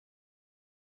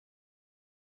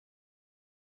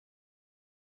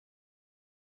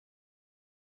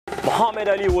Muhammad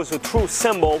Ali was a true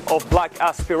symbol of black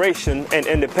aspiration and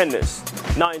independence.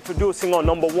 Now introducing our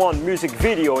 #1 music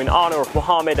video in honor of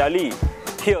Muhammad Ali.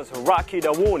 Here's Rocky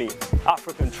Dawuni,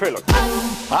 African Thriller.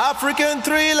 African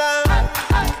Thriller,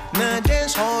 na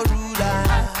dance hall ruler.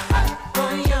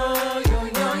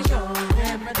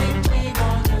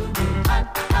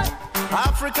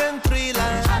 African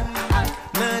Thriller,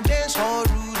 na dance hall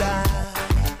ruler.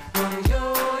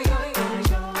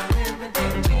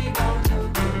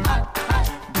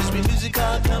 This be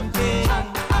musical campaign,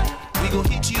 we go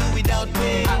hit you without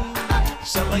pain.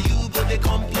 Some of you go they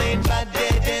complain, but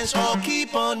they dance hall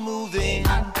keep on moving.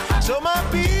 So my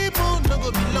people no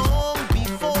go be long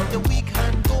before the weak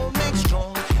hand go make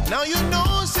strong. Now you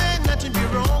know say nothing be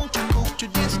wrong to move to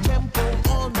this tempo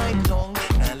all night long.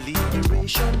 And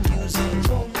liberation music.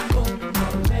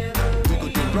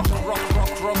 We go to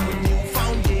rock with new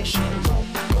foundation.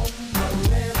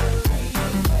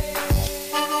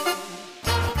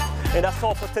 And that's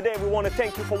all for today. We want to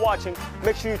thank you for watching.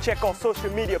 Make sure you check our social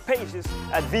media pages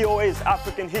at VOA's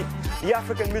African Hit. The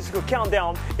African Musical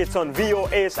Countdown, it's on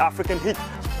VOA's African Hit.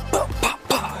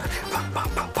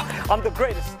 I'm the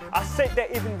greatest. I said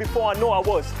that even before I know I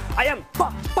was. I am.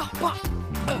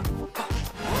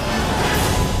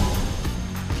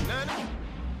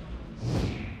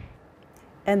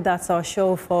 And that's our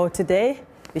show for today.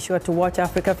 Be sure to watch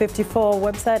Africa 54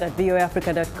 website at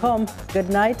voaafrica.com. Good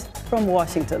night from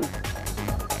Washington.